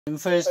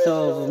First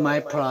of my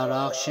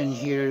production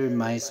here in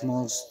my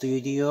small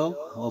studio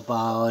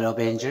about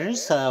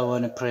Avengers, I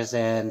want to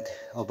present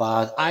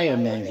about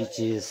Iron Man, which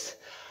is,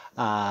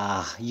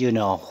 you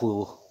know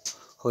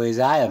who is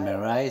Iron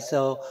Man, right?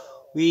 So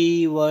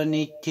we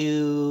wanted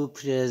to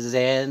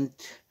present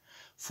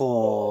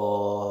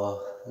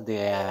for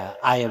the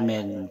Iron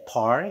Man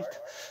part.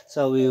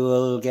 So we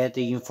will get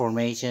the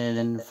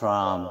information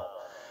from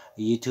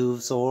YouTube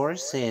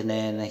source, and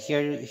then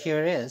here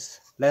it is.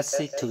 Let's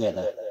sit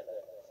together.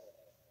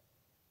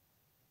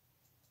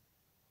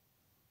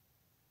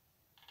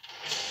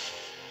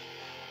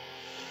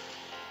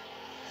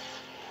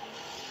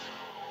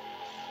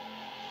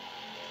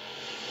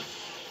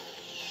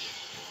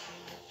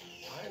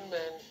 Iron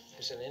Man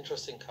is an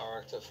interesting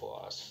character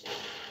for us.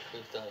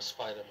 We've done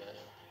Spider-Man,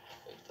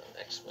 we've done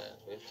X-Men,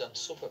 we've done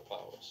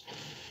superpowers.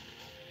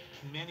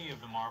 Many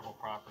of the Marvel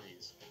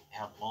properties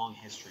have long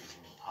histories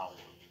in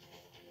Hollywood.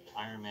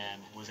 Iron Man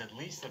was at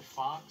least at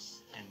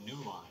Fox and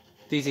New Line.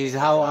 This is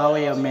how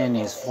Iron Man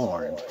is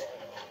formed.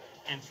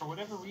 And for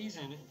whatever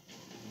reason,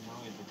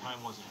 at the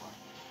time wasn't right.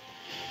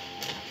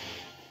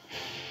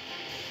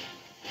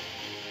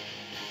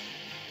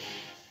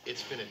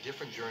 It's been a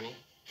different journey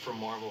for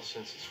Marvel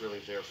since it's really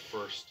their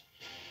first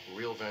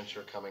real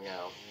venture coming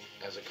out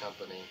as a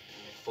company,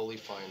 fully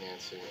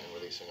financing and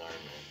releasing Iron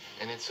Man.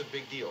 And it's a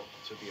big deal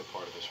to be a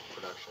part of this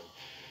production.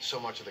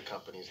 So much of the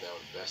company is now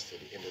invested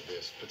into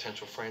this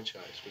potential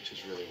franchise, which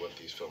is really what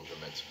these films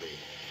are meant to be.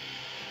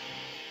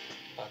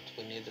 But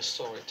we need a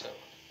storyteller.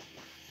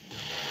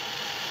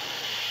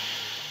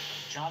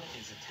 John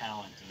is a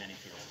talent in many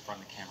fields, in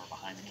front of the camera,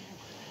 behind the camera.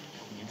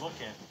 When you look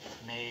at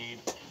Maid,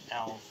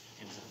 Elf,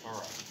 and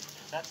Zathura,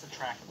 that's a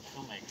track of a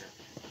filmmaker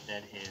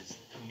that is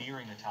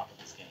nearing the top of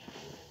his game.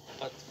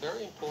 But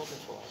very important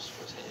for us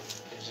with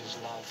him is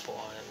his love for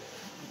Iron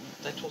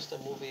Man. That was the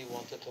movie he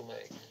wanted to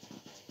make.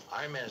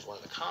 Iron Man is one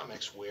of the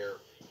comics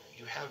where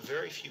you have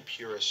very few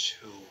purists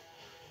who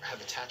have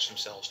attached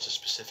themselves to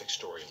specific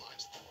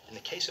storylines. In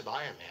the case of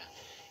Iron Man,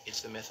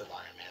 it's the myth of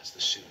Iron Man, it's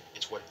the suit.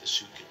 It's what the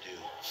suit could do.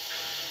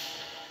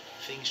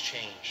 Things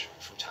change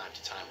from time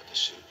to time with the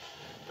suit,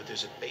 but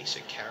there's a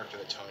basic character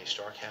that Tony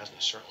Stark has and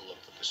a certain look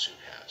that the suit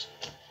has.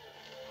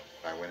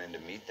 I went in to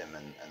meet them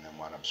and then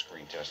wound up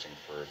screen testing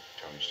for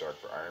Tony Stark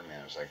for Iron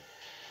Man. It was like,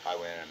 I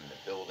went in the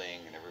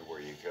building and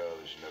everywhere you go,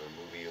 there's another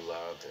movie you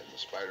loved and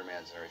the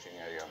Spider-Mans and everything.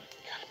 I go,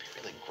 God, it'd be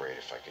really great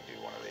if I could do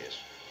one of these.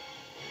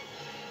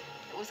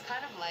 It was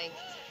kind of like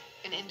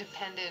an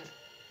independent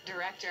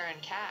director and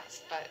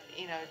cast, but,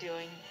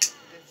 doing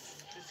this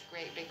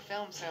great big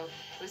film. So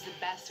it was the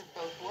best of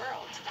both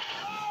worlds.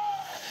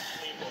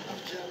 I'm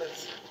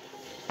jealous.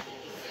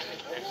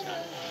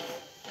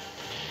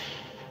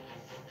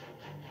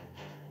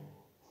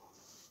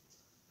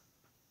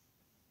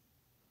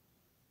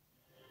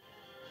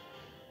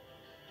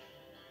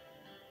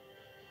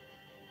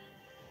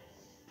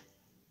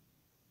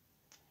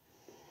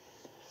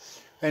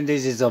 And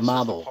this is a This is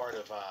model. part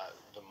of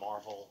the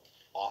Marvel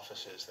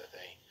offices that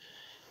they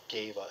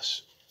gave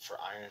us for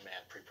Iron Man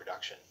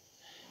pre-production.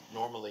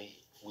 Normally,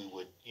 we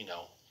would,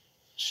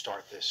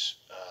 start this.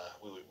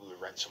 We would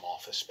rent some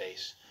office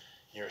space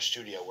near a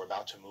studio. We're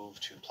about to move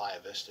to Playa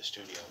Vista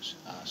Studios,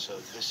 so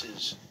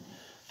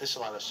this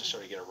allowed us to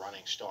sort of get a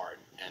running start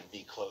and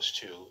be close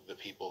to the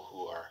people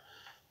who are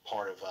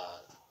part of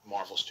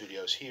Marvel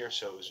Studios here.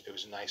 So it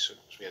was nice.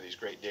 We had these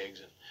great digs,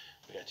 and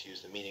we got to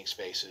use the meeting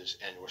spaces,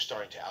 and we're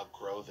starting to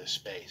outgrow this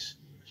space.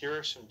 Here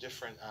are some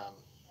different,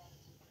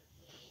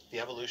 the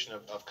evolution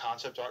of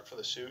concept art for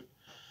the suit.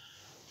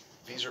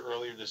 These are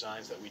earlier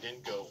designs that we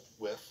didn't go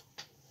with,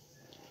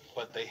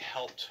 but they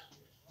helped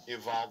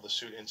evolve the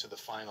suit into the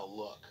final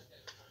look.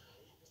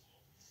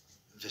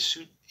 The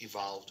suit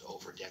evolved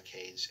over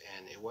decades,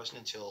 and it wasn't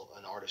until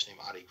an artist named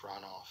Adi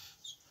Granoff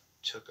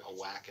took a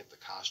whack at the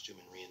costume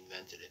and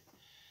reinvented it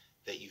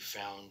that you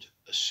found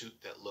a suit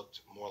that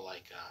looked more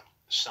like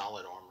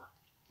solid armor,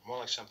 more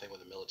like something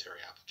with a military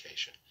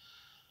application,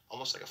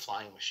 almost like a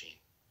flying machine,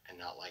 and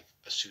not like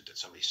a suit that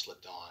somebody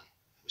slipped on.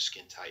 It was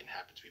skin tight and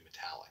happened to be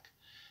metallic.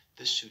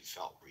 This suit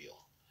felt real.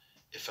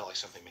 It felt like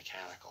something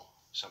mechanical,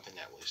 something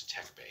that was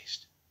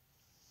tech-based.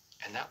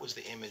 And that was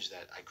the image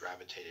that I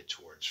gravitated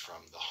towards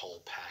from the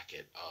whole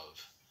packet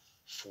of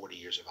 40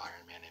 years of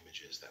Iron Man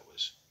images that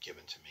was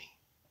given to me.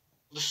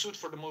 The suit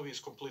for the movie is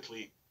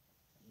completely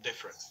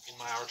different. In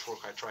my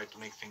artwork, I try to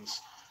make things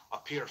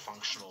appear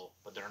functional,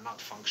 but they're not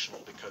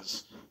functional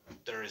because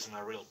there isn't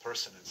a real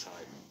person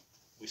inside.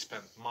 We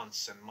spent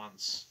months and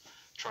months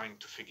trying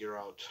to figure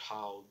out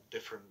how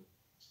different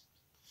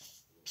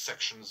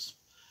sections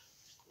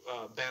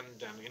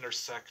bend and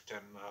intersect,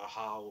 and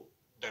how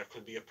there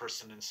could be a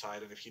person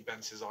inside, and if he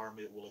bends his arm,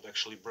 will it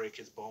actually break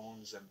his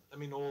bones? And I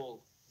mean,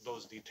 all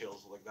those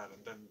details like that.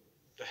 And then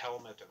the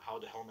helmet and how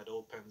the helmet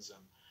opens,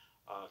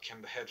 and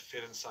can the head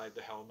fit inside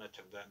the helmet,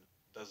 and then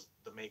does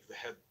the make the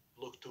head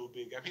look too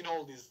big? I mean,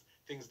 all these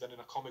things that in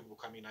a comic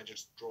book, I mean, I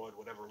just draw it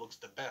whatever looks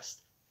the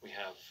best. We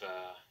have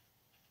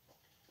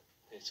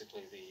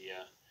basically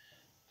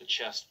the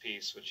chest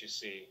piece, which you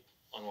see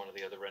on one of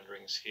the other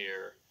renderings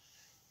here,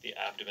 the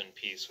abdomen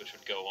piece, which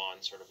would go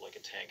on sort of like a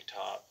tank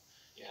top.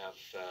 You have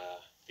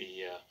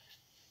the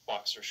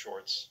boxer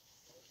shorts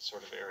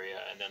sort of area,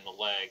 and then the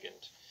leg. And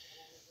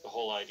the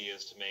whole idea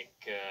is to make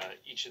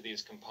each of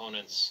these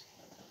components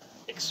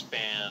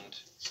expand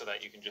so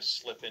that you can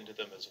just slip into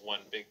them as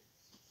one big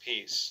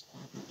piece,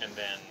 and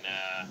then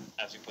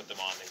as you put them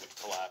on, they would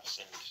collapse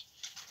and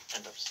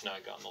end up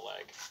snug on the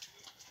leg.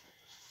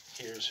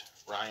 Here's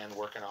Ryan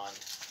working on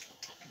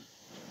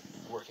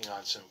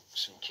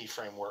some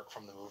keyframe work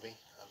from the movie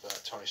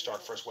of Tony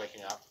Stark first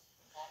waking up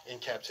in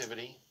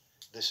captivity.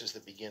 This is the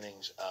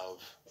beginnings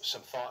of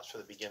some thoughts for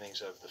the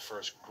beginnings of the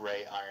first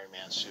gray Iron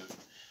Man suit.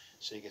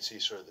 So you can see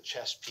sort of the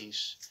chest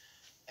piece,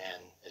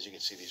 and as you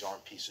can see, these arm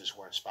pieces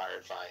were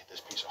inspired by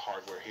this piece of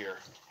hardware here.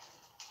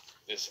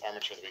 This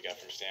armature that we got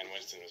from Stan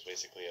Winston was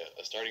basically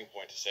a starting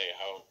point to say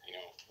how,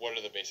 what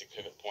are the basic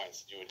pivot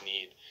points that you would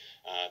need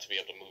to be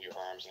able to move your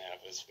arms and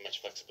have as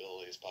much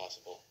flexibility as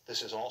possible.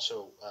 This is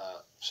also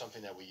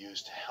something that we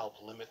use to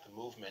help limit the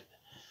movement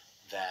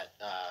that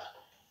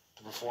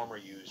the performer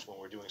used when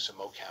we're doing some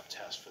mocap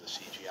tests for the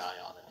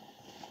CGI on it.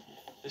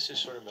 This is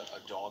sort of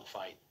a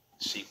dogfight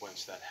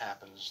sequence that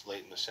happens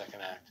late in the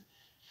second act.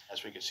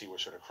 As we can see, we're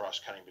sort of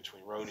cross-cutting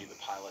between Rhodey, the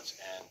pilots,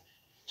 and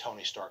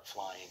Tony Stark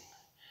flying.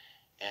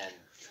 And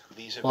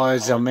these have Well,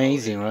 it's been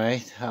amazing, color-coded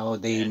right? How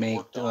they and make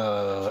worked on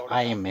Photoshop,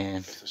 Iron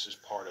Man. because this is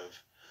part of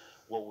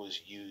what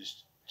was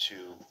used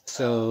to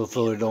So be for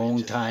a input long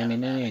into the time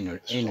and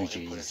animatic. This is all input into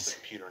the energies.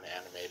 computer and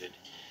animated,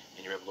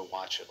 and you're able to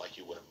watch it like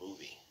you would a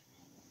movie.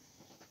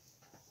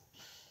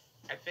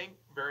 I think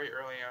very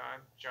early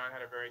on, John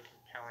had a very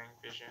compelling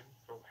vision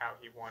for how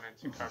he wanted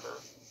to cover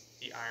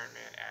the Iron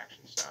Man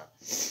action stuff.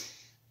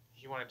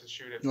 He wanted to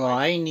shoot it. Well,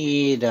 like I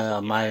need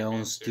the my Iron own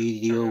Man suit,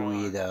 studio turn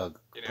it with on,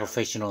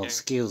 professional and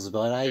skills,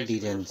 but I basically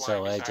we're didn't,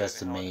 flying so I beside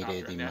just in the made helicopter,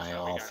 it and in that's my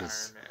how we got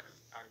office. Iron Man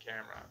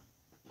on camera.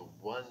 The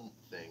one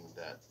thing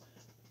that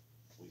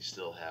we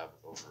still have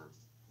over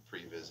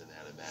previs and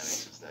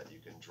animatics is that you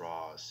can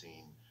draw a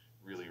scene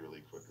really,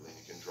 really quickly, and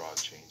you can draw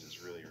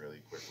changes really,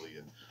 really quickly,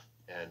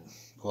 and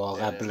Well,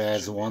 that God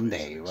bless should be one at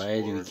least day, an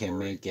right? We can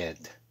exploratory make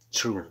it part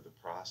true. of the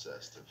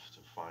process to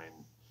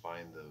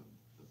find the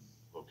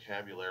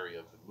vocabulary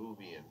of the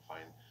movie and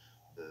find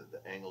the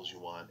angles you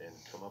want and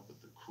come up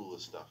with the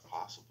coolest stuff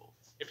possible.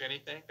 If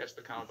anything, that's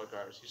the comic book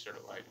artist. He's sort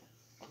of like,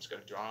 I'm just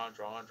going to draw and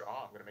draw and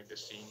draw. I'm going to make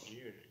this scene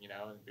huge,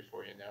 and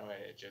before you know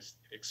it, it just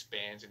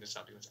expands into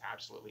something that's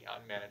absolutely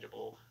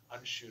unmanageable,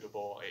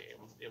 unshootable.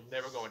 It'll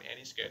never go in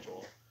any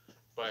schedule.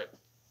 But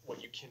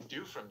what you can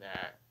do from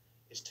that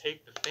is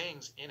take the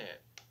things in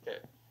it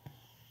that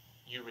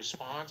you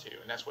respond to,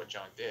 and that's what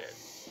John did.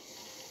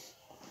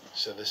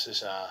 So this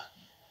is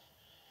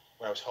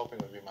what I was hoping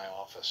would be my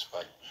office,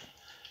 but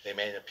they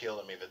made an appeal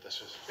to me that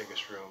this was the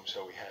biggest room,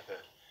 so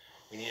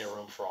we need a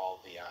room for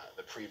all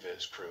the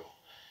previs crew.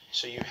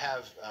 So you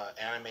have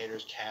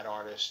animators, CAD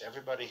artists,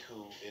 everybody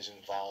who is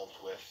involved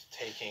with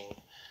taking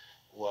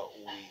what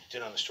we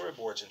did on the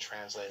storyboards and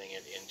translating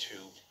it into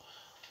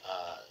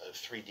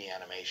 3D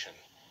animation.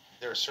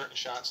 There are certain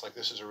shots, like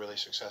this is a really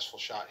successful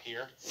shot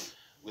here.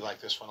 We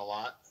like this one a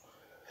lot.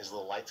 His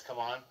little lights come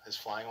on, his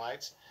flying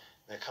lights.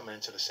 They're coming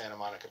into the Santa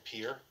Monica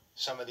Pier.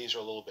 Some of these are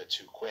a little bit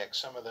too quick.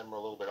 Some of them are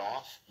a little bit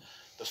off.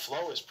 The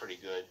flow is pretty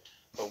good,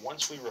 but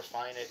once we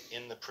refine it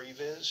in the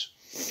previs,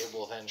 it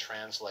will then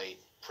translate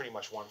pretty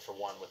much one for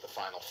one with the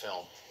final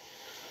film.